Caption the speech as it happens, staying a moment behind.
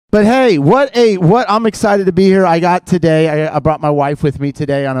But hey, what I'm excited to be here. I got today, I brought my wife with me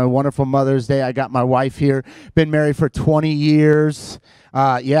today on a wonderful Mother's Day. I got my wife here, been married for 20 years.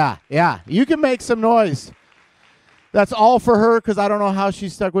 Yeah, you can make some noise. That's all for her because I don't know how she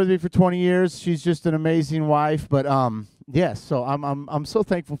stuck with me for 20 years. She's just an amazing wife. But yes, so I'm so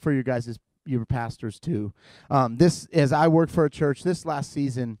thankful for you guys, your pastors too. This, as I work for a church, this last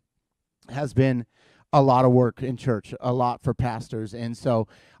season has been a lot of work in church, a lot for pastors. And so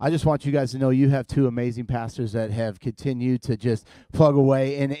I just want you guys to know you have two amazing pastors that have continued to just plug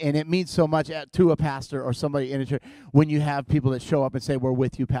away. And it means so much to a pastor or somebody in a church when you have people that show up and say, we're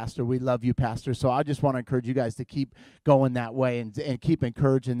with you, Pastor. We love you, Pastor. So I just want to encourage you guys to keep going that way and keep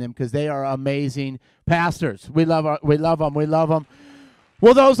encouraging them because they are amazing pastors. We love them.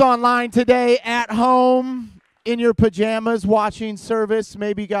 Well, those online today at home, in your pajamas, watching service,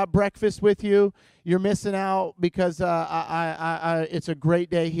 maybe got breakfast with you. You're missing out because it's a great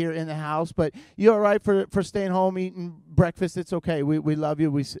day here in the house. But you're all right for staying home, eating breakfast. It's okay. We love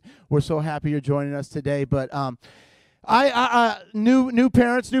you. We're so happy you're joining us today. But new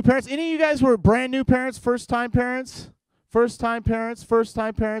parents. Any of you guys were brand new parents, first-time parents? First-time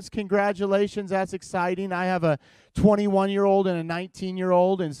parents, congratulations. That's exciting. I have a 21-year-old and a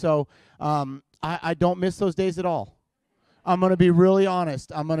 19-year-old, and so I don't miss those days at all. I'm going to be really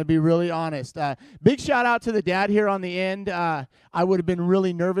honest. Big shout out to the dad here on the end. I would have been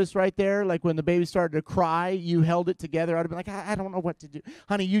really nervous right there. Like when the baby started to cry, you held it together. I'd have been like, I don't know what to do.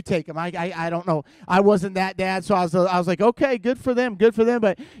 Honey, you take him. I don't know. I wasn't that dad, so I was like, okay, good for them.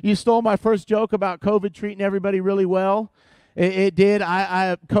 But you stole my first joke about COVID treating everybody really well. It did.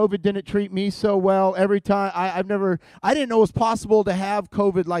 COVID didn't treat me so well. Every time I didn't know it was possible to have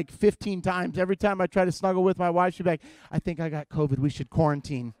COVID like 15 times. Every time I try to snuggle with my wife, she'd be like, I think I got COVID. We should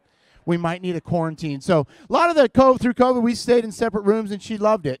quarantine. We might need a quarantine. So a lot of through COVID, we stayed in separate rooms, and she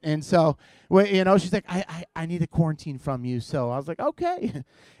loved it. And so, she's like, I need a quarantine from you. So I was like, okay.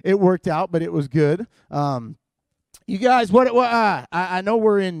 It worked out, but it was good. You guys, I know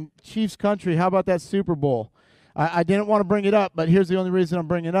we're in Chiefs country. How about that Super Bowl? I didn't want to bring it up, but here's the only reason I'm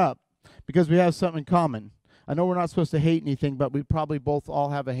bringing it up, because we have something in common. I know we're not supposed to hate anything, but we probably both all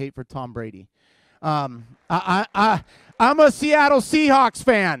have a hate for Tom Brady. I'm a Seattle Seahawks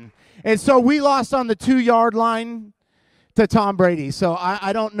fan, and so we lost on the 2-yard line to Tom Brady. So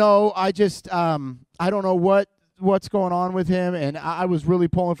I don't know. I don't know what's going on with him, and I was really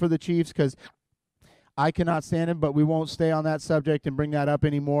pulling for the Chiefs because I cannot stand him, but we won't stay on that subject and bring that up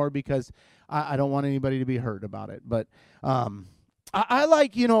anymore because I don't want anybody to be hurt about it. But I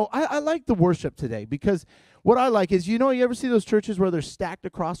like the worship today because what I like is, you ever see those churches where they're stacked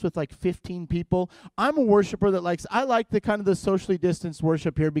across with like 15 people? I'm a worshiper I like the kind of the socially distanced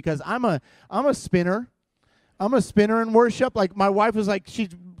worship here because I'm a spinner. I'm a spinner in worship. Like my wife was like, she a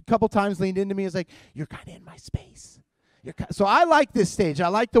couple times leaned into me and was like, you're kind of in my space. So I like this stage. I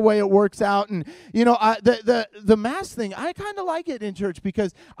like the way it works out. And, the mask thing, I kind of like it in church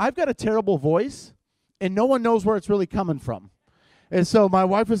because I've got a terrible voice, and no one knows where it's really coming from. And so my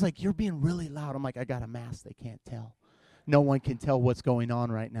wife was like, you're being really loud. I'm like, I got a mask. They can't tell. No one can tell what's going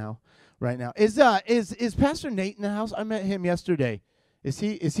on right now. Is Pastor Nate in the house? I met him yesterday.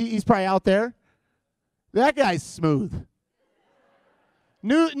 He's probably out there? That guy's smooth.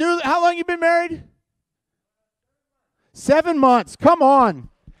 How long you been married? 7 months. Come on.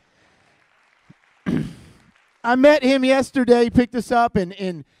 I met him yesterday. He picked us up,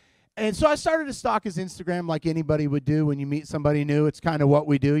 and so I started to stalk his Instagram like anybody would do when you meet somebody new. It's kind of what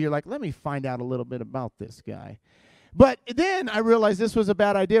we do. You're like, let me find out a little bit about this guy. But then I realized this was a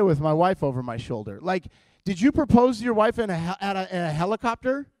bad idea with my wife over my shoulder. Like, did you propose to your wife in a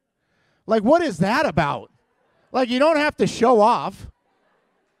helicopter? Like, what is that about? Like, you don't have to show off.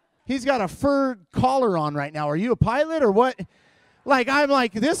 He's got a fur collar on right now. Are you a pilot or what? Like, I'm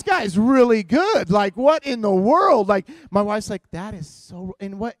like, this guy's really good. Like, what in the world? Like, my wife's like, that is so,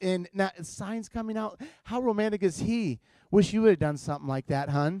 and now signs coming out. How romantic is he? Wish you would have done something like that,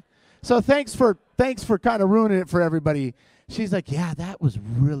 hun. So thanks for kind of ruining it for everybody. She's like, yeah, that was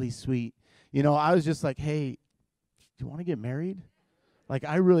really sweet. I was just like, hey, do you want to get married? Like,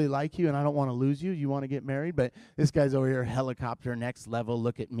 I really like you, and I don't want to lose you. You want to get married? But this guy's over here, helicopter, next level.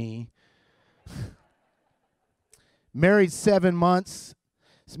 Look at me. Married 7 months.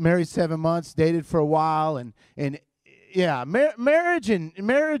 Dated for a while, and yeah, marriage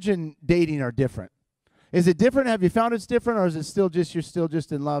and dating are different. Is it different? Have you found it's different, or is it still just you're still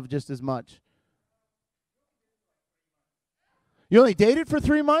just in love just as much? You only dated for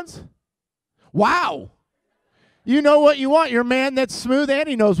 3 months? Wow. You know what you want. You're a man that's smooth and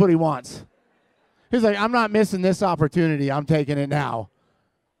he knows what he wants. He's like, I'm not missing this opportunity. I'm taking it now.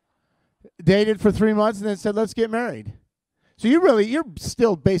 Dated for 3 months and then said, let's get married. So you're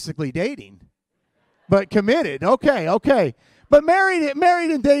still basically dating, but committed. Okay. But married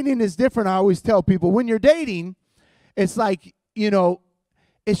and dating is different. I always tell people when you're dating, it's like,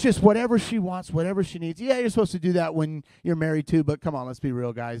 it's just whatever she wants, whatever she needs. Yeah, you're supposed to do that when you're married too, but come on, let's be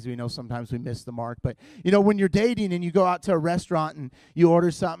real, guys. We know sometimes we miss the mark. But, when you're dating and you go out to a restaurant and you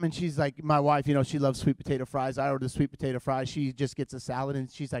order something and she's like, my wife, she loves sweet potato fries. I order the sweet potato fries. She just gets a salad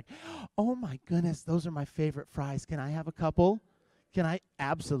and she's like, oh, my goodness, those are my favorite fries. Can I have a couple? Can I?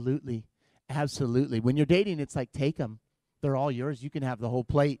 Absolutely. When you're dating, it's like, take them. They're all yours. You can have the whole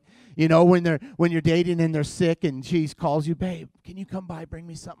plate. When you're dating and they're sick and she calls you, babe, can you come by, bring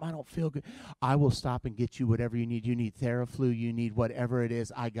me something? I don't feel good. I will stop and get you whatever you need. You need Theraflu. You need whatever it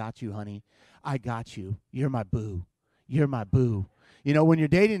is. I got you, honey. I got you. You're my boo. You're my boo. When you're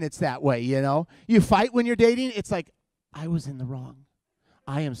dating, it's that way, You fight when you're dating. It's like, I was in the wrong.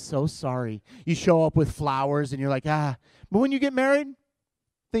 I am so sorry. You show up with flowers and you're like, But when you get married,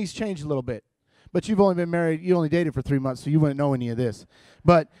 things change a little bit. But you've only been married, you only dated for 3 months, so you wouldn't know any of this.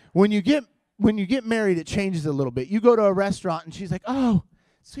 But when you get married, it changes a little bit. You go to a restaurant and she's like, oh,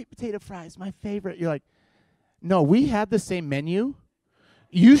 sweet potato fries, my favorite. You're like, no, we had the same menu.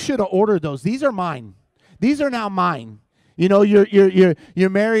 You should have ordered those. These are mine. These are now mine. You're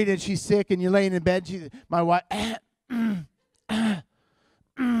married and she's sick and you're laying in bed. My wife, you're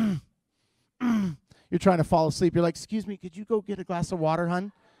trying to fall asleep. You're like, excuse me, could you go get a glass of water,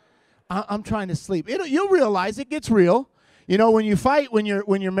 hon? I'm trying to sleep. You'll realize it gets real. When you fight, when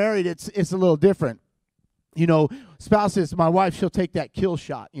you're married, it's a little different. Spouses, my wife, she'll take that kill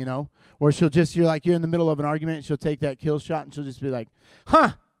shot, where you're in the middle of an argument, and she'll take that kill shot, and she'll just be like,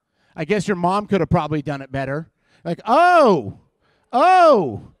 I guess your mom could have probably done it better. Like, oh,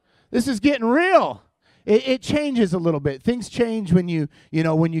 this is getting real. It changes a little bit. Things change when you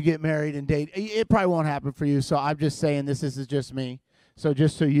get married and date. It probably won't happen for you, so I'm just saying this is just me. So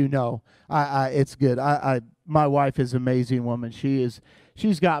just so you know, it's good. My wife is an amazing woman. She's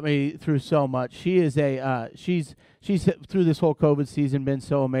got me through so much. She's through this whole COVID season been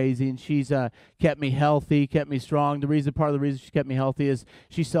so amazing. She's kept me healthy, kept me strong. Part of the reason she kept me healthy is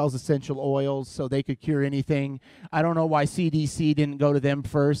she sells essential oils, so they could cure anything. I don't know why CDC didn't go to them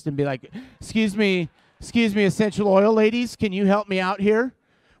first and be like, excuse me, essential oil ladies, can you help me out here?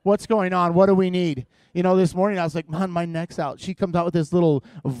 What's going on? What do we need? This morning I was like, man, my neck's out. She comes out with this little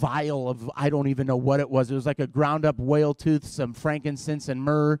vial of, I don't even know what it was. It was like a ground up whale tooth, some frankincense and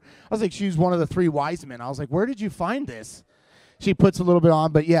myrrh. I was like, she's one of the 3 wise men. I was like, where did you find this? She puts a little bit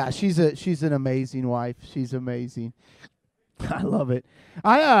on, but yeah, she's an amazing wife. She's amazing. I love it.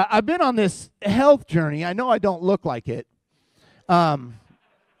 I've been on this health journey. I know I don't look like it.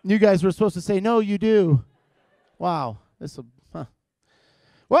 You guys were supposed to say, no, you do. Wow.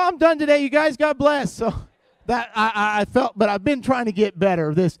 Well, I'm done today, you guys. God bless. So that I felt, but I've been trying to get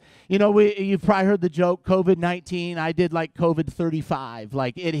better. This, you've probably heard the joke, COVID-19. I did like COVID-35.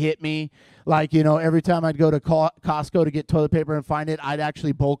 Like it hit me. Like, every time I'd go to Costco to get toilet paper and find it, I'd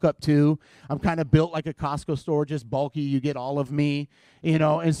actually bulk up too. I'm kind of built like a Costco store, just bulky. You get all of me,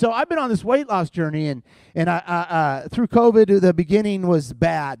 And so I've been on this weight loss journey, and I through COVID, the beginning was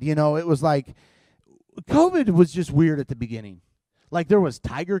bad. It was like COVID was just weird at the beginning. Like there was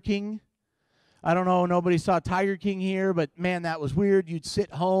Tiger King. I don't know, nobody saw Tiger King here, but man, that was weird. You'd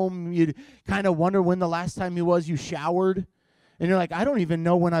sit home, you'd kind of wonder when the last time you showered. And you're like, I don't even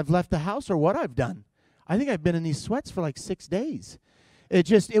know when I've left the house or what I've done. I think I've been in these sweats for like 6 days.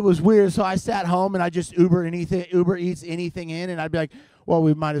 It was weird. So I sat home and I just Uber Eats anything in, and I'd be like, well,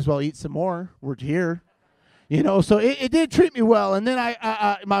 we might as well eat some more. We're here. So it did treat me well. And then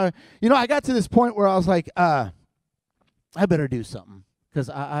I got to this point where I was like, I better do something, because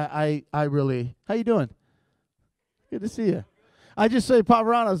I really, how you doing? Good to see you. I just said, pop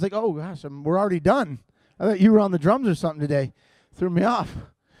around. I was like, oh gosh, we're already done. I thought you were on the drums or something today. Threw me off.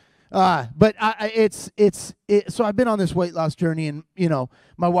 But so I've been on this weight loss journey, and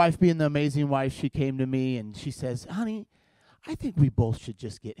my wife, being the amazing wife, she came to me and she says, honey, I think we both should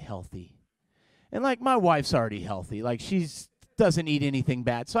just get healthy. And like my wife's already healthy. Like doesn't eat anything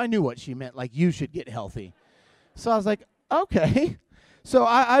bad. So I knew what she meant. Like, you should get healthy. So I was like, okay. So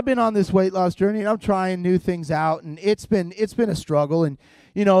I've been on this weight loss journey, and I'm trying new things out, and it's been a struggle. And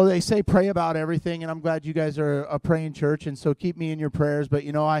they say pray about everything, and I'm glad you guys are a praying church, and so keep me in your prayers. But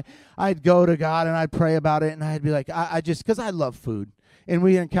I'd go to God and I'd pray about it, and I'd be like, I just, because I love food, and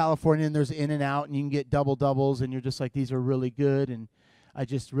we in California, and there's In-N-Out, and you can get doubles, and you're just like, these are really good, and I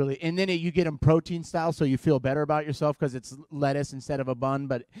just really, and then you get them protein style, so you feel better about yourself because it's lettuce instead of a bun,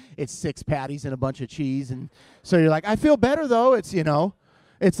 but it's 6 patties and a bunch of cheese, and so you're like, I feel better though. It's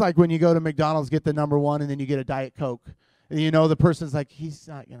It's like when you go to McDonald's, get the number one, and then you get a Diet Coke. And you know, the person's like, he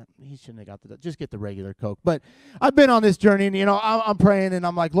shouldn't have got just get the regular Coke. But I've been on this journey, and, I'm praying, and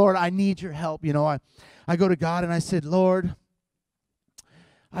I'm like, Lord, I need your help. I go to God, and I said, Lord,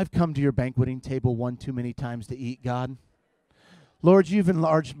 I've come to your banqueting table one too many times to eat, God. Lord, you've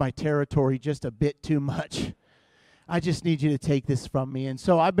enlarged my territory just a bit too much. I just need you to take this from me. And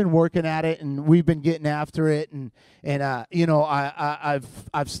so I've been working at it, and we've been getting after it. And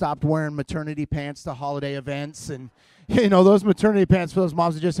I've stopped wearing maternity pants to holiday events. And, those maternity pants for those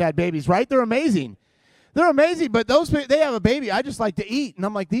moms that just had babies, right? They're amazing. They're amazing, but they have a baby. I just like to eat. And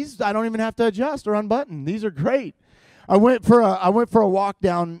I'm like, these I don't even have to adjust or unbutton. These are great. I went for a walk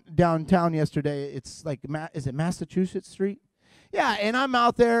downtown yesterday. It's like, is it Massachusetts Street? Yeah, and I'm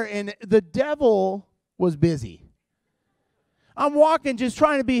out there, and the devil was busy. I'm walking, just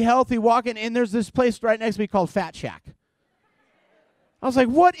trying to be healthy, and there's this place right next to me called Fat Shack. I was like,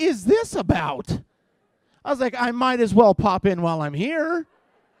 what is this about? I was like, I might as well pop in while I'm here.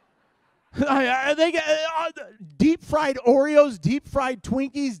 They got deep-fried Oreos, deep-fried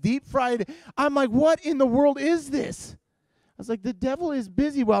Twinkies, deep-fried. I'm like, what in the world is this? I was like, the devil is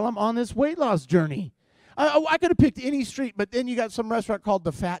busy while I'm on this weight loss journey. I could have picked any street, but then you got some restaurant called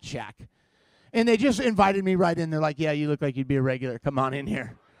the Fat Shack. And they just invited me right in. They're like, yeah, you look like you'd be a regular. Come on in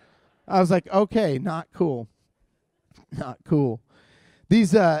here. I was like, okay, not cool. Not cool.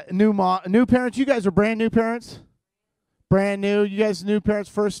 These new parents, you guys are brand new parents? Brand new. You guys new parents,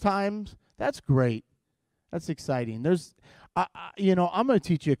 first times? That's great. That's exciting. I'm going to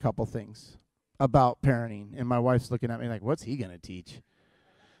teach you a couple things about parenting. And my wife's looking at me like, what's he going to teach?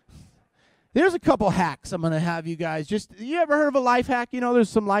 There's a couple hacks I'm going to have you guys. You ever heard of a life hack? There's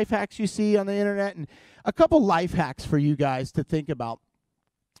some life hacks you see on the internet, and a couple life hacks for you guys to think about.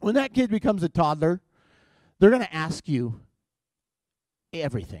 When that kid becomes a toddler, they're going to ask you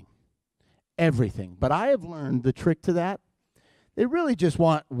everything. Everything. But I have learned the trick to that. They really just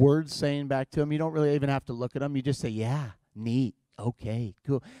want words saying back to them. You don't really even have to look at them. You just say, yeah, neat, okay,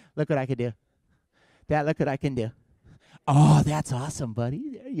 cool. Look what I can do. Dad, look what I can do. Oh, that's awesome,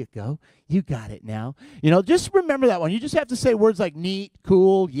 buddy. There you go. You got it now. Just remember that one. You just have to say words like neat,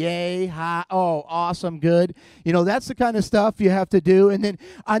 cool, yay, ha, oh, awesome, good. That's the kind of stuff you have to do. And then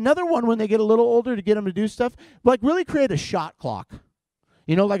another one when they get a little older to get them to do stuff, like really create a shot clock.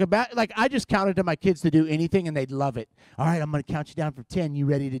 Like I just counted to my kids to do anything, and they'd love it. All right, I'm going to count you down from 10. You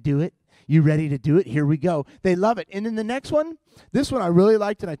ready to do it? You ready to do it? Here we go. They love it. And then the next one, this one I really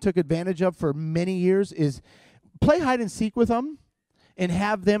liked and I took advantage of for many years is play hide and seek with them and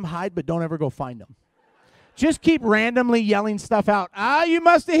have them hide, but don't ever go find them. Just keep randomly yelling stuff out. You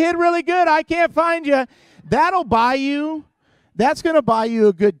must have hid really good. I can't find you. That's going to buy you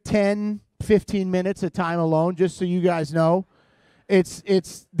a good 10, 15 minutes of time alone, just so you guys know.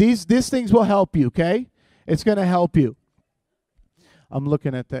 These things will help you, okay? It's going to help you. I'm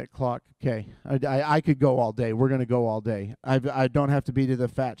looking at that clock. Okay. I could go all day. We're going to go all day. I don't have to be to the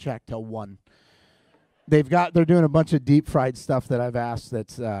Fat Shack till 1. They're doing a bunch of deep fried stuff that I've asked.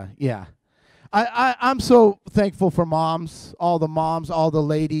 That's yeah. I'm so thankful for moms, all the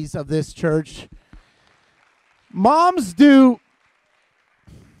ladies of this church. Moms do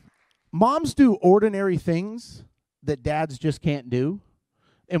ordinary things that dads just can't do,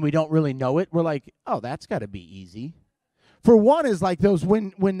 and we don't really know it. We're like, oh, that's got to be easy. For one is like those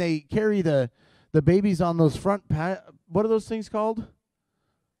when they carry the babies on those front what are those things called?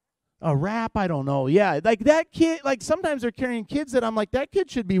 A wrap, I don't know. Yeah, like that kid, like sometimes they're carrying kids that I'm like, that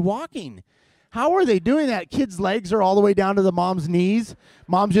kid should be walking. How are they doing that? Kids' legs are all the way down to the mom's knees.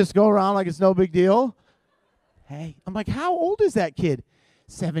 Moms just go around like it's no big deal. Hey, I'm like, how old is that kid?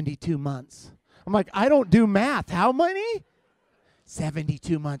 72 months. I'm like, I don't do math. How many?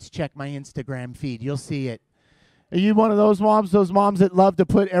 72 months. Check my Instagram feed. You'll see it. Are you one of those moms that love to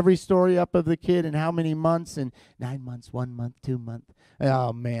put every story up of the kid and how many months and 9 months, 1 month, 2 months?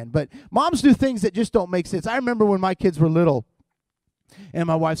 Oh, man. But moms do things that just don't make sense. I remember when my kids were little, and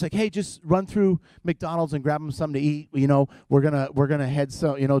my wife's like, hey, just run through McDonald's and grab them something to eat. We're gonna head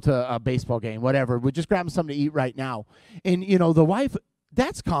to a baseball game, whatever. We'll just grab them something to eat right now. And, the wife,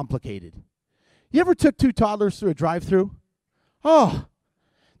 that's complicated. You ever took 2 toddlers through a drive-through? Oh,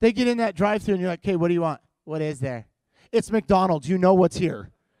 they get in that drive-through, and you're like, okay, what do you want? What is there? It's McDonald's. You know what's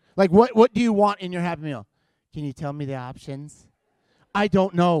here. Like, what do you want in your Happy Meal? Can you tell me the options? I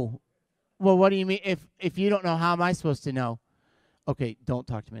don't know. Well, what do you mean? If you don't know, how am I supposed to know? Okay, don't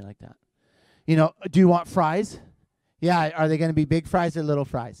talk to me like that. Do you want fries? Yeah, are they going to be big fries or little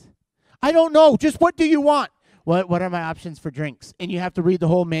fries? I don't know. Just what do you want? What are my options for drinks? And you have to read the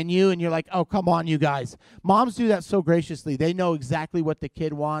whole menu, and you're like, oh, come on, you guys. Moms do that so graciously. They know exactly what the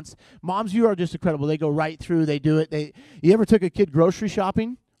kid wants. Moms, you are just incredible. They go right through. They do it. You ever took a kid grocery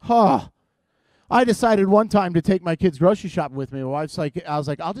shopping? I decided one time to take my kids grocery shopping with me. My wife's like, I was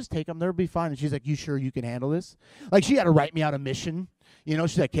like, I'll just take them. They'll be fine. And she's like, you sure you can handle this? Like, she had to write me out a mission. You know,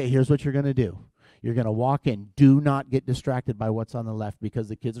 she's like, hey, here's what you're going to do. You're going to walk in. Do not get distracted by what's on the left because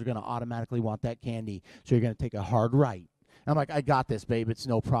the kids are going to automatically want that candy. So you're going to take a hard right. I'm like, I got this, babe. It's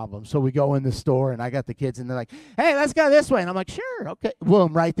no problem. So we go in the store, and I got the kids, and they're like, hey, let's go this way. And I'm like, sure, okay.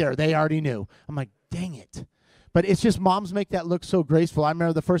 Boom, right there. They already knew. I'm like, dang it. But it's just moms make that look so graceful. I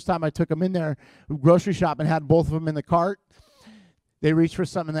remember the first time I took them in there, grocery shop, and had both of them in the cart. They reached for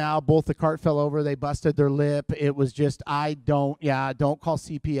something in the aisle. Both the cart fell over. They busted their lip. It was just, don't call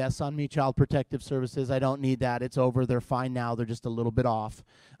CPS on me, Child Protective Services. I don't need that. It's over. They're fine now. They're just a little bit off.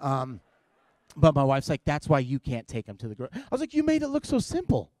 But my wife's like, that's why you can't take them to the grocery. I was like, you made it look so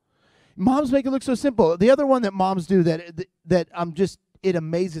simple. Moms make it look so simple. The other one that moms do that it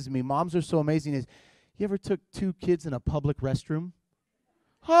amazes me. Moms are so amazing is, you ever took 2 kids in a public restroom?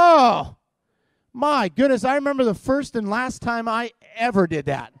 Oh, my goodness. I remember the first and last time I ever did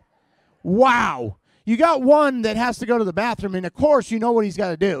that. Wow. You got one that has to go to the bathroom, and of course you know what he's got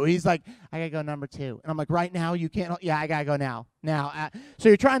to do. He's like, I got to go number 2. And I'm like, right now you can't? Yeah, I got to go now. So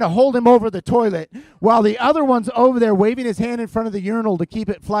you're trying to hold him over the toilet while the other one's over there waving his hand in front of the urinal to keep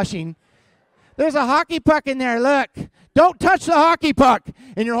it flushing. There's a hockey puck in there, look. Don't touch the hockey puck.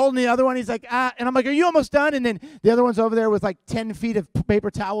 And you're holding the other one. He's like, And I'm like, are you almost done? And then the other one's over there with like 10 feet of paper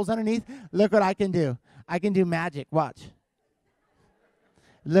towels underneath. Look what I can do. I can do magic. Watch.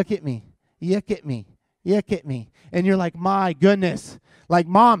 Look at me. Yuck at me. Yuck at me. And you're like, my goodness. Like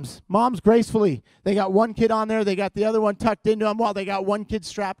moms gracefully. They got one kid on there. They got the other one tucked into them while they got one kid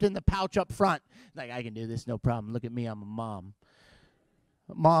strapped in the pouch up front. Like, I can do this, no problem. Look at me. I'm a mom.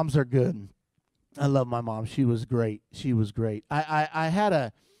 Moms are good. I love my mom. She was great. She was great. I had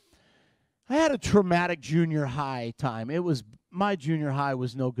a traumatic junior high time. My junior high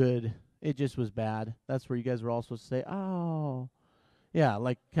was no good. It just was bad. That's where you guys were all supposed to say, oh. Yeah,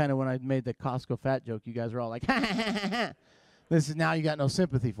 like kind of when I made the Costco fat joke, you guys were all like, ha, ha, ha, ha. This is now you got no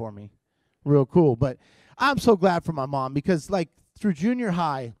sympathy for me. Real cool. But I'm so glad for my mom because like through junior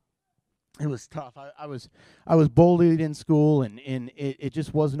high, it was tough. I was bullied in school and it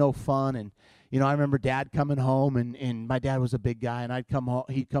just was no fun. And you know, I remember Dad coming home, and my dad was a big guy, and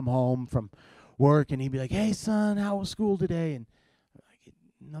he'd come home from work, and he'd be like, hey, son, how was school today? And like,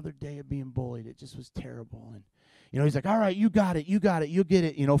 another day of being bullied. It just was terrible. And, you know, he's like, all right, you got it, you'll get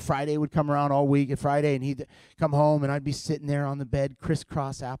it. You know, Friday would come around all week, and he'd come home, and I'd be sitting there on the bed,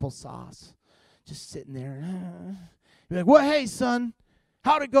 crisscross applesauce, just sitting there. He'd be like, well, hey, son,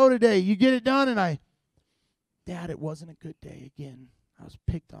 how'd it go today? You get it done? And Dad, it wasn't a good day again. I was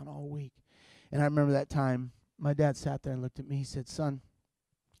picked on all week. And I remember that time, my dad sat there and looked at me. He said, son,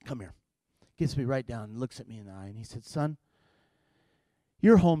 come here. Gets me right down and looks at me in the eye. And he said, son,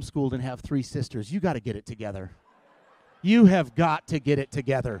 you're homeschooled and have 3 sisters. You got to get it together. You have got to get it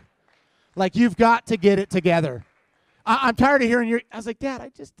together. Like, you've got to get it together. I'm tired of hearing I was like, Dad, I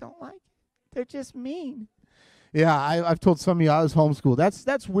just don't like it. They're just mean. Yeah, I've told some of you I was homeschooled.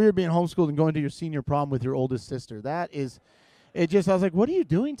 That's weird being homeschooled and going to your senior prom with your oldest sister. I was like, what are you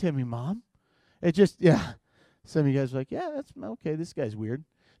doing to me, Mom? It just, yeah. Some of you guys are like, yeah, that's okay. This guy's weird.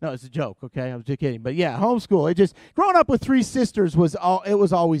 No, it's a joke, okay? I was just kidding. But yeah, homeschool. Growing up with 3 sisters was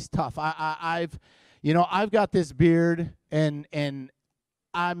always tough. I've got this beard and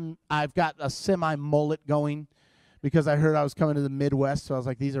I've got a semi mullet going because I heard I was coming to the Midwest, so I was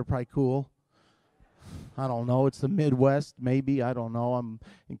like, these are probably cool. I don't know. It's the Midwest, maybe. I don't know. I'm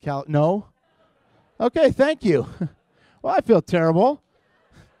in No? Okay, thank you. Well, I feel terrible.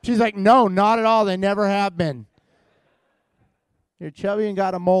 She's like, no, not at all. They never have been. You're chubby and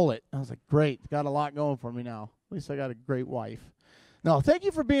got a mullet. I was like, great. Got a lot going for me now. At least I got a great wife. No, thank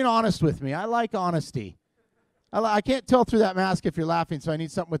you for being honest with me. I like honesty. I can't tell through that mask if you're laughing, so I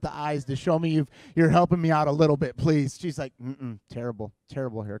need something with the eyes to show me you're helping me out a little bit, please. She's like, terrible,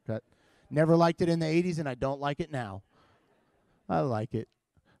 terrible haircut. Never liked it in the 80s, and I don't like it now. I like it.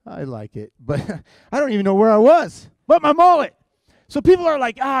 But I don't even know where I was. But my mullet. So people are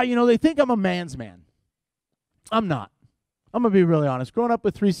like, they think I'm a man's man. I'm not. I'm going to be really honest. Growing up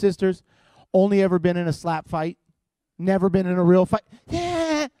with 3 sisters, only ever been in a slap fight. Never been in a real fight.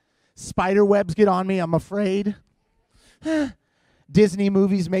 Yeah. Spider webs get on me, I'm afraid. Disney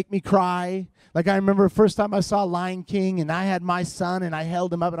movies make me cry. Like I remember the first time I saw Lion King, and I had my son, and I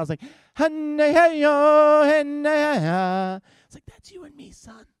held him up, and I was like, it's like, that's you and me,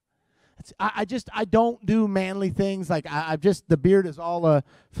 son. I don't do manly things. Like I just, the beard is all a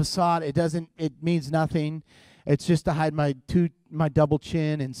facade. It means nothing. It's just to hide my double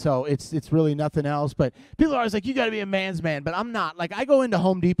chin, and so it's really nothing else. But people are always like, you got to be a man's man, but I'm not. Like I go into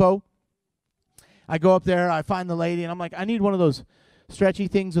Home Depot, I go up there, I find the lady, and I'm like, I need one of those stretchy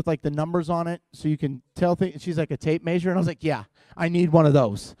things with like the numbers on it so you can tell things. She's like, a tape measure, and I was like, yeah, I need one of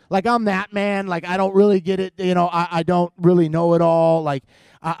those. Like I'm that man. Like I don't really get it. I don't really know it all. Like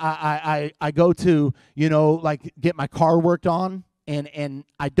I go to like get my car worked on. And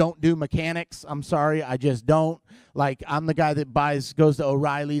I don't do mechanics. I'm sorry, I just don't. Like I'm the guy that goes to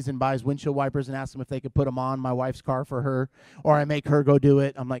O'Reilly's and buys windshield wipers and asks them if they could put them on my wife's car for her, or I make her go do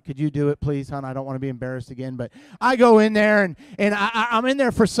it. I'm like, could you do it, please, hon? I don't want to be embarrassed again. But I go in there and I'm in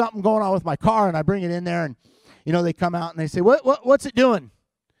there for something going on with my car, and I bring it in there, and they come out and they say, what's it doing?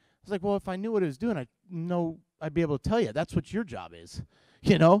 I was like, well, if I knew what it was doing, I'd be able to tell you. That's what your job is,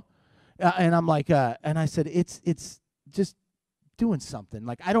 and I'm like, and I said, it's just doing something.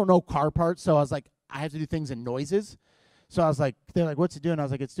 Like I don't know car parts, so I was like, I have to do things in noises. So I was like, they're like, what's it doing? I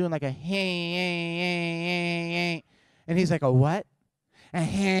was like, it's doing like a hey, and he's like, a what? A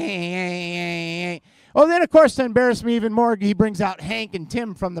hey. Oh, then of course to embarrass me even more, he brings out Hank and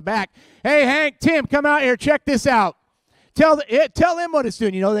Tim from the back. Hey, Hank, Tim, come out here, check this out. Tell them what it's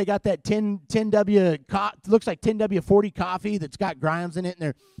doing. They got that 10W looks like 10W40 coffee that's got Grimes in it, and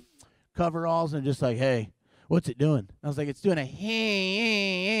their coveralls, and just like, hey, what's it doing? I was like, it's doing a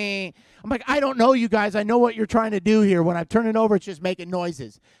hey. I'm like, I don't know, you guys. I know what you're trying to do here. When I turn it over, it's just making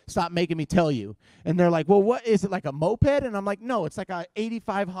noises. Stop making me tell you. And they're like, well, what is it, like a moped? And I'm like, no, it's like a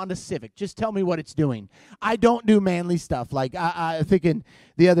 85 Honda Civic. Just tell me what it's doing. I don't do manly stuff. Like I thinking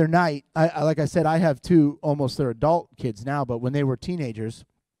the other night, like I said, I have two almost they're adult kids now, but when they were teenagers,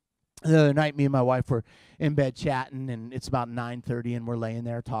 the other night, me and my wife were in bed chatting, and it's about 9:30, and we're laying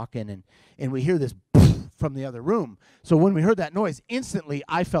there talking, and we hear this from the other room. So when we heard that noise, instantly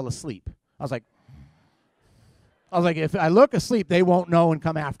I fell asleep. I was like, if I look asleep, they won't know and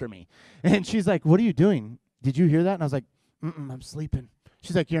come after me. And she's like, what are you doing? Did you hear that? And I was like, I'm sleeping.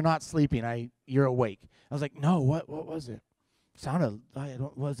 She's like, you're not sleeping. You're awake. I was like, no, what was it? Sounded, I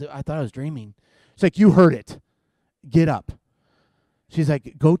thought I was dreaming. She's like, you heard it. Get up. She's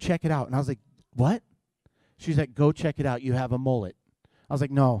like, go check it out. And I was like, what? She's like, go check it out. You have a mullet. I was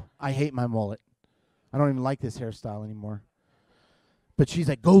like, no, I hate my mullet. I don't even like this hairstyle anymore. But she's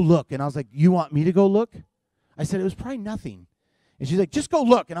like, go look. And I was like, you want me to go look? I said, it was probably nothing. And she's like, just go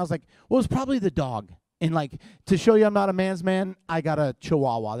look. And I was like, well, it was probably the dog. And like, to show you I'm not a man's man, I got a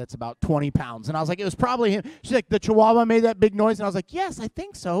Chihuahua that's about 20 pounds. And I was like, it was probably him. She's like, the Chihuahua made that big noise? And I was like, yes, I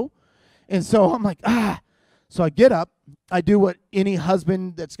think so. And so I'm like, So I get up. I do what any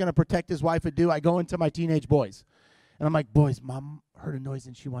husband that's going to protect his wife would do. I go into my teenage boys. And I'm like, boys, Mom heard a noise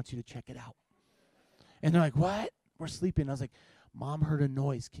and she wants you to check it out. And they're like, what? We're sleeping. I was like, Mom heard a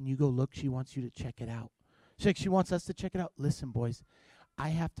noise. Can you go look? She wants you to check it out. She's like, she wants us to check it out. Listen, boys, I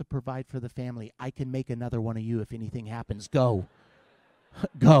have to provide for the family. I can make another one of you if anything happens. Go.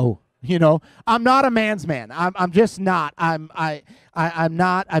 Go. I'm not a man's man. I'm just not. I'm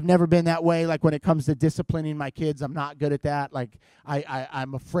not. I've never been that way. Like when it comes to disciplining my kids, I'm not good at that. Like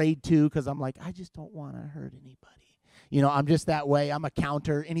I'm afraid to, because I'm like, I just don't want to hurt anybody. I'm just that way. I'm a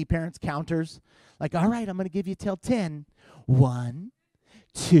counter. Any parents counters? Like, all right, I'm going to give you till 10. 1,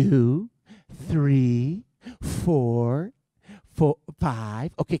 2, 3, 4,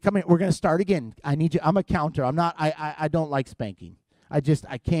 5. Okay, come here. We're going to start again. I need you. I'm a counter. I'm not. I don't like spanking. I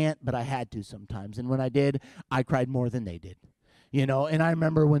can't, but I had to sometimes. And when I did, I cried more than they did. And I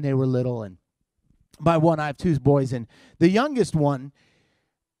remember when they were little, and by one, I have two boys, and the youngest one,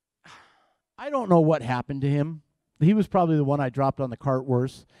 I don't know what happened to him. He was probably the one I dropped on the cart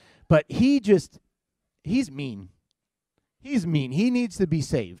worse, but he's mean. He's mean. He needs to be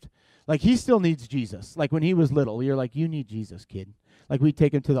saved. Like, he still needs Jesus. Like, when he was little, you're like, you need Jesus, kid. Like, we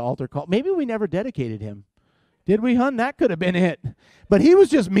take him to the altar call. Maybe we never dedicated him. Did we, hun? That could have been it. But he was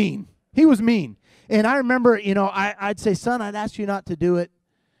just mean. He was mean. And I remember, I'd say, son, I'd ask you not to do it.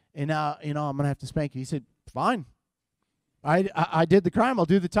 And now, I'm going to have to spank you. He said, fine. I did the crime. I'll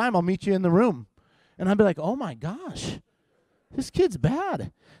do the time. I'll meet you in the room. And I'd be like, oh, my gosh. This kid's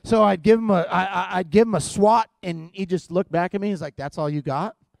bad. So I'd give him a swat, and he just looked back at me. He's like, that's all you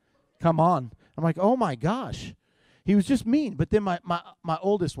got? Come on. I'm like, oh, my gosh. He was just mean. But then my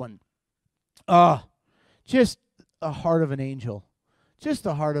oldest one, just a heart of an angel. Just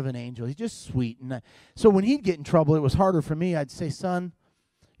the heart of an angel. He's just sweet. And so when he'd get in trouble, it was harder for me. I'd say, son,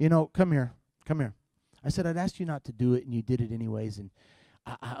 come here. Come here. I said, I'd ask you not to do it, and you did it anyways, and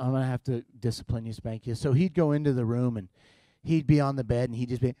I'm going to have to discipline you, spank you. So he'd go into the room, and he'd be on the bed, and he'd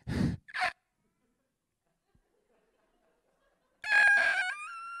just be,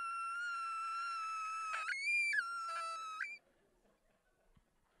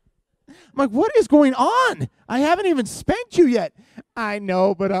 I'm like, what is going on? I haven't even spanked you yet. I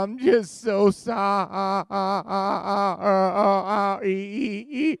know, but I'm just so sorry.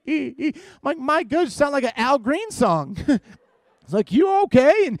 I'm like, my God, you sound like an Al Green song. It's like, you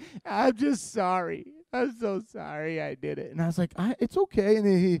okay? And I'm just sorry. I'm so sorry I did it. And I was like, it's okay. And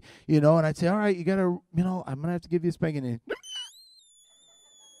then he, and I'd say, all right, you got to, I'm going to have to give you a spanking. And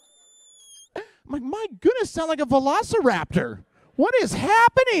I'm like, my goodness, sound like a velociraptor. What is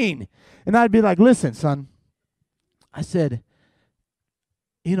happening? And I'd be like, listen, son. I said,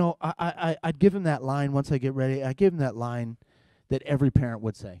 I'd give him that line once I get ready. I give him that line that every parent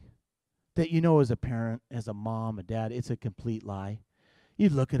would say. That as a parent, as a mom, a dad, it's a complete lie.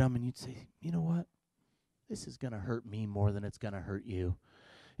 You'd look at them and you'd say, you know what? This is going to hurt me more than it's going to hurt you.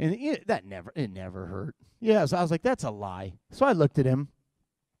 And it never hurt. Yeah, so I was like, that's a lie. So I looked at him.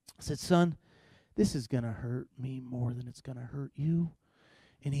 I said, son, this is going to hurt me more than it's going to hurt you.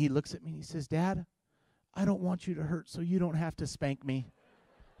 And he looks at me and he says, Dad, I don't want you to hurt so you don't have to spank me.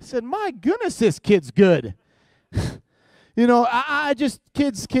 I said, my goodness, this kid's good. I just,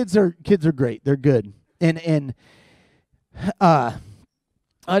 kids are great. They're good. And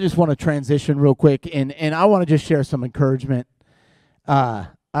I just want to transition real quick, and I want to just share some encouragement.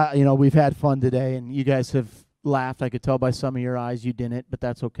 We've had fun today, and you guys have laughed. I could tell by some of your eyes you didn't, but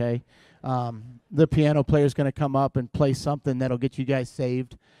that's okay. The piano player's going to come up and play something that'll get you guys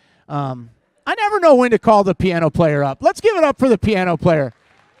saved. I never know when to call the piano player up. Let's give it up for the piano player.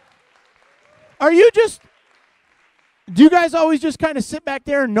 Do you guys always just kind of sit back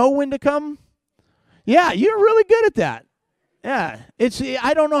there and know when to come? Yeah, you're really good at that. Yeah,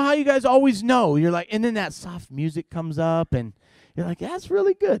 I don't know how you guys always know. You're like, and then that soft music comes up, and you're like, that's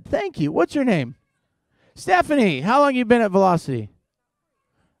really good. Thank you. What's your name? Stephanie. How long you been at Velocity?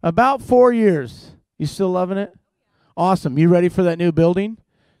 About 4 years. You still loving it? Awesome. You ready for that new building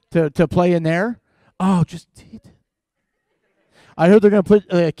to play in there? Oh, I heard they're going to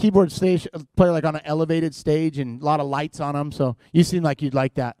put a keyboard stage, play like on an elevated stage and a lot of lights on them, so you seem like you'd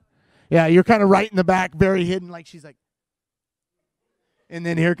like that. Yeah, you're kind of right in the back, very hidden, like she's like. And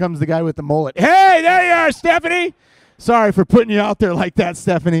then here comes the guy with the mullet. Hey, there you are, Stephanie. Sorry for putting you out there like that,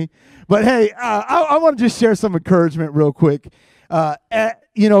 Stephanie. But, hey, I want to just share some encouragement real quick.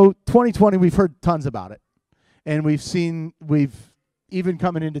 2020, we've heard tons about it. And we've even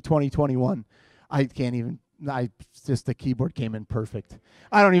coming into 2021, the keyboard came in perfect.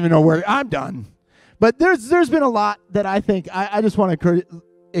 I don't even know where, I'm done. But there's been a lot that I think, I just want to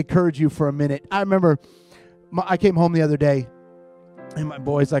encourage you for a minute. I remember I came home the other day, and my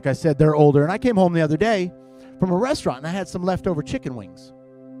boys, like I said, they're older. And I came home the other day from a restaurant, and I had some leftover chicken wings.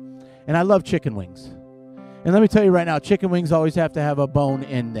 And I love chicken wings. And let me tell you right now, chicken wings always have to have a bone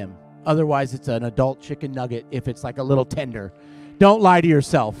in them. Otherwise, it's an adult chicken nugget if it's like a little tender. Don't lie to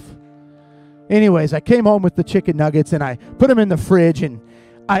yourself. Anyways, I came home with the chicken nuggets, and I put them in the fridge, and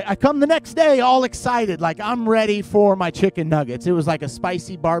I come the next day all excited, like I'm ready for my chicken nuggets. It was like a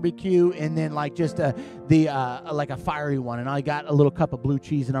spicy barbecue, and then like just like a fiery one, and I got a little cup of blue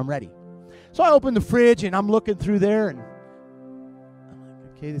cheese, and I'm ready. So I opened the fridge, and I'm looking through there, and I'm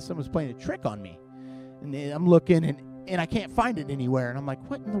like, okay, someone's playing a trick on me. And then I'm looking, and I can't find it anywhere, and I'm like,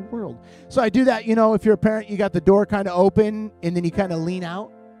 what in the world? So I do that, if you're a parent, you got the door kind of open, and then you kind of lean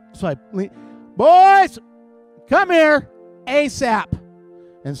out. So I lean, boys, come here, ASAP.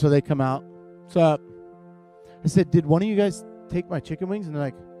 And so they come out. What's up? I said, did one of you guys take my chicken wings? And they're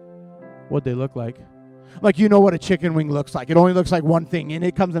like, what'd they look like? I'm like, you know what a chicken wing looks like. It only looks like one thing, and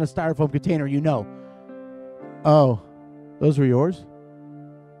it comes in a styrofoam container, Oh, those were yours?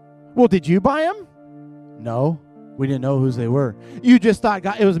 Well, did you buy them? No, we didn't know whose they were. You just thought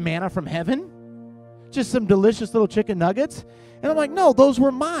it was manna from heaven? Just some delicious little chicken nuggets? And I'm like, no, those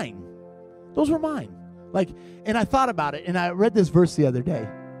were mine. Those were mine. And I thought about it, and I read this verse the other day,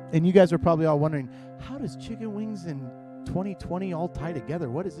 and you guys are probably all wondering, how does chicken wings in 2020 all tie together?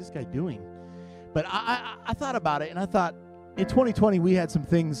 What is this guy doing? But I thought about it, and I thought, in 2020, we had some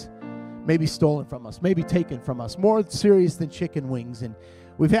things maybe stolen from us, maybe taken from us, more serious than chicken wings, and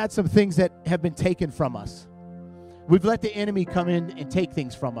we've had some things that have been taken from us. We've let the enemy come in and take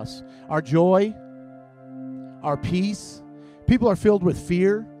things from us. Our joy, our peace. People are filled with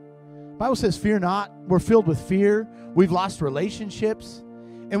fear. The Bible says, fear not. We're filled with fear. We've lost relationships.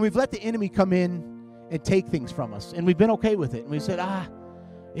 And we've let the enemy come in and take things from us. And we've been okay with it. And we said,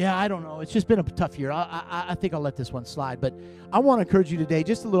 yeah, I don't know. It's just been a tough year. I think I'll let this one slide. But I want to encourage you today,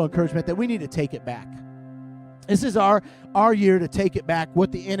 just a little encouragement, that we need to take it back. This is our year to take it back,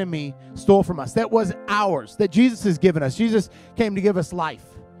 what the enemy stole from us. That was ours, that Jesus has given us. Jesus came to give us life.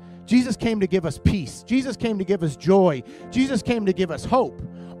 Jesus came to give us peace. Jesus came to give us joy. Jesus came to give us hope.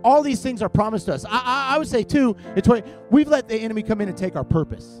 All these things are promised to us. I would say, too, we've let the enemy come in and take our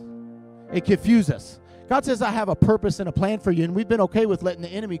purpose. It confuses us. God says, I have a purpose and a plan for you, and we've been okay with letting the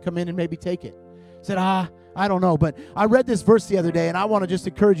enemy come in and maybe take it. Said, I don't know. But I read this verse the other day, and I want to just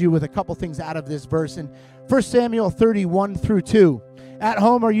encourage you with a couple things out of this verse. In 1 Samuel 31 through 2. At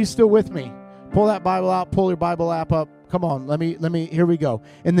home, are you still with me? Pull that Bible out. Pull your Bible app up. Come on, let me, here we go.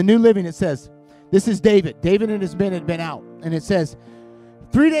 In the New Living, it says, this is David. David and his men had been out. And it says,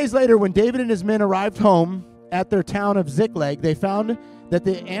 3 days later, when David and his men arrived home at their town of Ziklag, they found that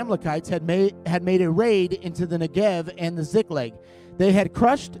the Amalekites had made a raid into the Negev and the Ziklag. They had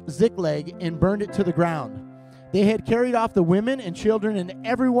crushed Ziklag and burned it to the ground. They had carried off the women and children and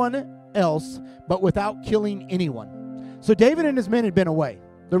everyone else, but without killing anyone. So David and his men had been away.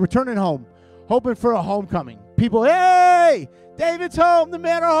 They're returning home, hoping for a homecoming. People, hey, David's home, the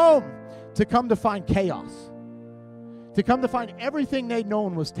men are home. To come to find chaos. To come to find everything they'd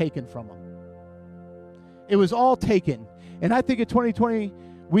known was taken from them. It was all taken. And I think in 2020,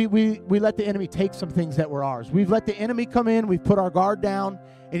 we let the enemy take some things that were ours. We've let the enemy come in. We've put our guard down,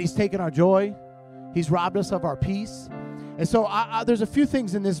 and he's taken our joy. He's robbed us of our peace. And so there's a few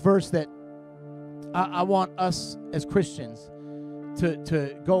things in this verse that I want us as Christians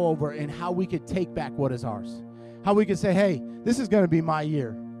to go over and how we could take back what is ours. How we could say, hey, this is going to be my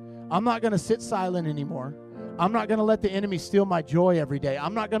year. I'm not going to sit silent anymore. I'm not going to let the enemy steal my joy every day.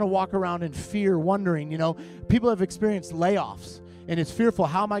 I'm not going to walk around in fear, wondering, people have experienced layoffs, and it's fearful.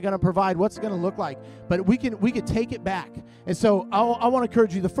 How am I going to provide? What's it going to look like? But we could take it back. And so I want to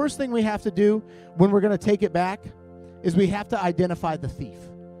encourage you, the first thing we have to do when we're going to take it back is we have to identify the thief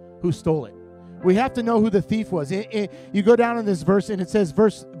who stole it. We have to know who the thief was. You go down in this verse, and it says,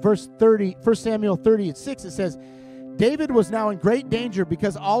 verse 30, 1 Samuel 30:6, it says, David was now in great danger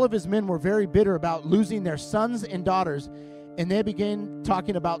because all of his men were very bitter about losing their sons and daughters, and they began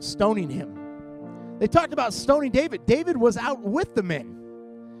talking about stoning him. They talked about stoning David. David was out with the men,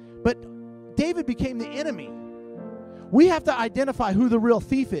 but David became the enemy. We have to identify who the real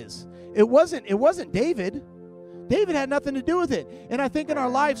thief is. It wasn't David. David had nothing to do with it. And I think in our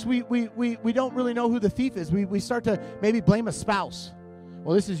lives, we don't really know who the thief is. We start to maybe blame a spouse.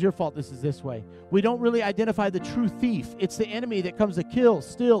 Well, this is your fault. This is this way. We don't really identify the true thief. It's the enemy that comes to kill,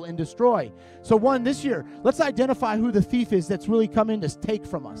 steal, and destroy. So this year, let's identify who the thief is that's really come in to take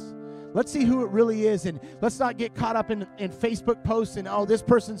from us. Let's see who it really is, and let's not get caught up in Facebook posts and, this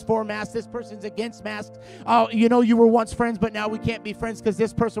person's for masks, this person's against masks. Oh, you were once friends, but now we can't be friends because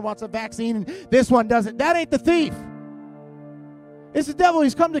this person wants a vaccine and this one doesn't. That ain't the thief. It's the devil.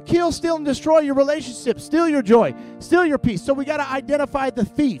 He's come to kill, steal, and destroy your relationship, steal your joy, steal your peace. So we got to identify the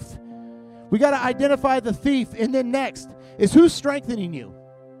thief. We got to identify the thief. And then next is who's strengthening you.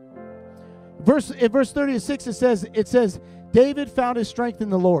 In verse 36, it says, David found his strength in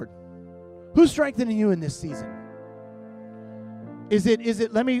the Lord. Who's strengthening you in this season? Is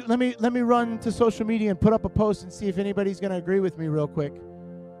it let me run to social media and put up a post and see if anybody's going to agree with me real quick?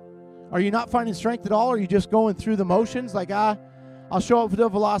 Are you not finding strength at all? Or are you just going through the motions like, I'll show up for the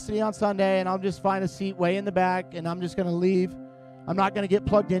Velocity on Sunday, and I'll just find a seat way in the back, and I'm just going to leave. I'm not going to get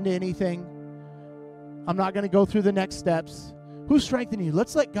plugged into anything. I'm not going to go through the next steps. Who's strengthening you?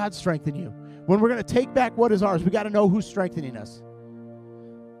 Let's let God strengthen you. When we're going to take back what is ours, we got to know who's strengthening us.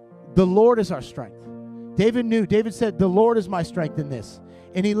 The Lord is our strength. David said, the Lord is my strength in this.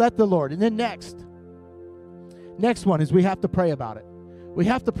 And he let the Lord. And then next one is we have to pray about it. We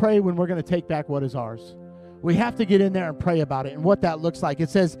have to pray when we're going to take back what is ours. We have to get in there and pray about it and what that looks like. It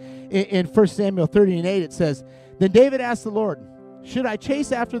says in 1 Samuel 30:8, it says, Then David asked the Lord, should I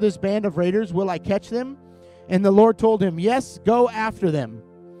chase after this band of raiders? Will I catch them? And the Lord told him, yes, go after them.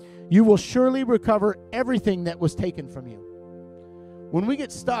 You will surely recover everything that was taken from you. When we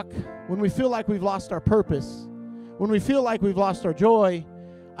get stuck, when we feel like we've lost our purpose, when we feel like we've lost our joy,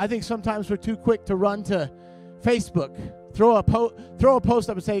 I think sometimes we're too quick to run to Facebook, throw a post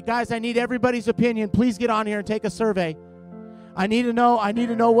up and say, guys, I need everybody's opinion. Please get on here and take a survey. I need to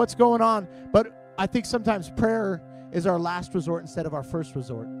know what's going on. But I think sometimes prayer is our last resort instead of our first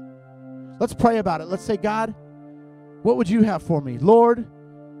resort. Let's pray about it. Let's say, God, what would you have for me? Lord,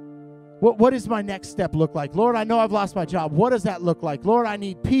 what does my next step look like? Lord, I know I've lost my job. What does that look like? Lord, I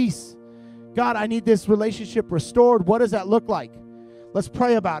need peace. God, I need this relationship restored. What does that look like? Let's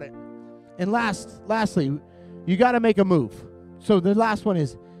pray about it. And lastly, you got to make a move. So the last one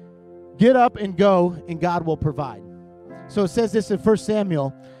is get up and go, and God will provide. So it says this in 1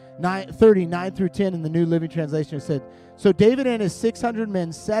 Samuel 9 through 10 in the New Living Translation. It said, so David and his 600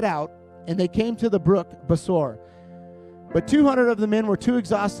 men set out, and they came to the brook Besor. But 200 of the men were too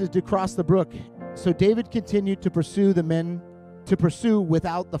exhausted to cross the brook. So David continued to pursue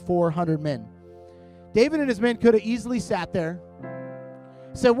without the 400 men. David and his men could have easily sat there,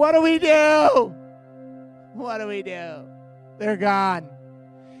 said, what do we do? What do we do? They're gone.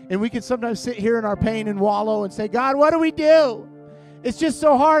 And we can sometimes sit here in our pain and wallow and say, God, what do we do? It's just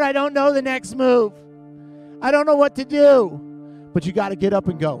so hard. I don't know the next move. I don't know what to do. But you got to get up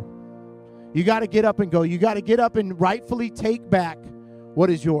and go. You got to get up and go. You got to get up and rightfully take back what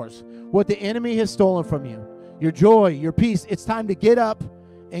is yours, what the enemy has stolen from you, your joy, your peace. It's time to get up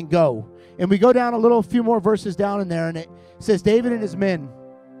and go. And we go down a few more verses down in there, and it says David and his men,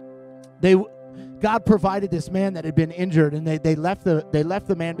 God provided this man that had been injured, and they left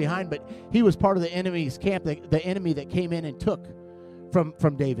the man behind, but he was part of the enemy's camp, the enemy that came in and took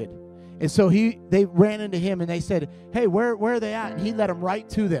from David. And so they ran into him, and they said, hey, where are they at? And he led them right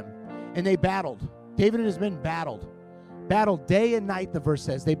to them. And they battled. David and his men battled. Battled day and night, the verse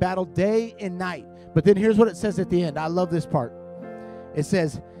says. They battled day and night. But then here's what it says at the end. I love this part. It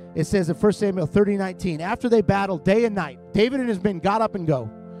says in 1 Samuel 30:19, after they battled day and night, David and his men got up and go.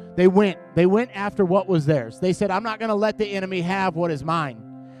 They went after what was theirs. They said, I'm not going to let the enemy have what is mine.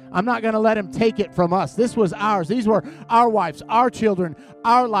 I'm not going to let him take it from us. This was ours. These were our wives, our children,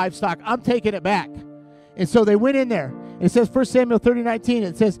 our livestock. I'm taking it back. And so they went in there. It says 1 Samuel 30:19.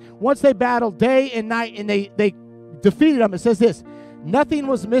 It says, once they battled day and night and they defeated them, it says this, nothing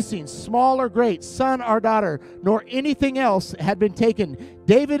was missing, small or great, son or daughter, nor anything else had been taken.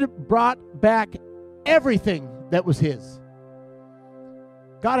 David brought back everything that was his.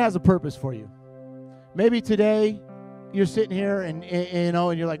 God has a purpose for you. Maybe today you're sitting here and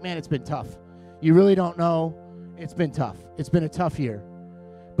you're like, man, it's been tough. You really don't know. It's been tough. It's been a tough year.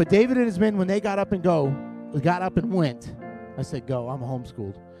 But David and his men, when they got up and went, I said, go. I'm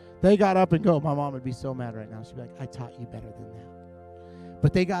homeschooled. They got up and go. My mom would be so mad right now. She'd be like, I taught you better than that.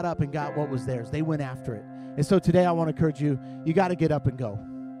 But they got up and got what was theirs. They went after it. And so today I want to encourage you, you got to get up and go.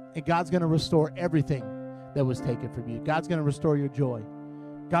 And God's going to restore everything that was taken from you. God's going to restore your joy.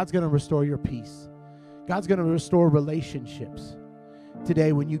 God's going to restore your peace. God's going to restore relationships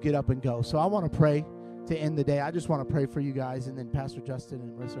today when you get up and go. So I want to pray to end the day. I just want to pray for you guys, and then Pastor Justin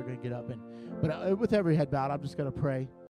and Marissa are going to get up. But with every head bowed, I'm just going to pray.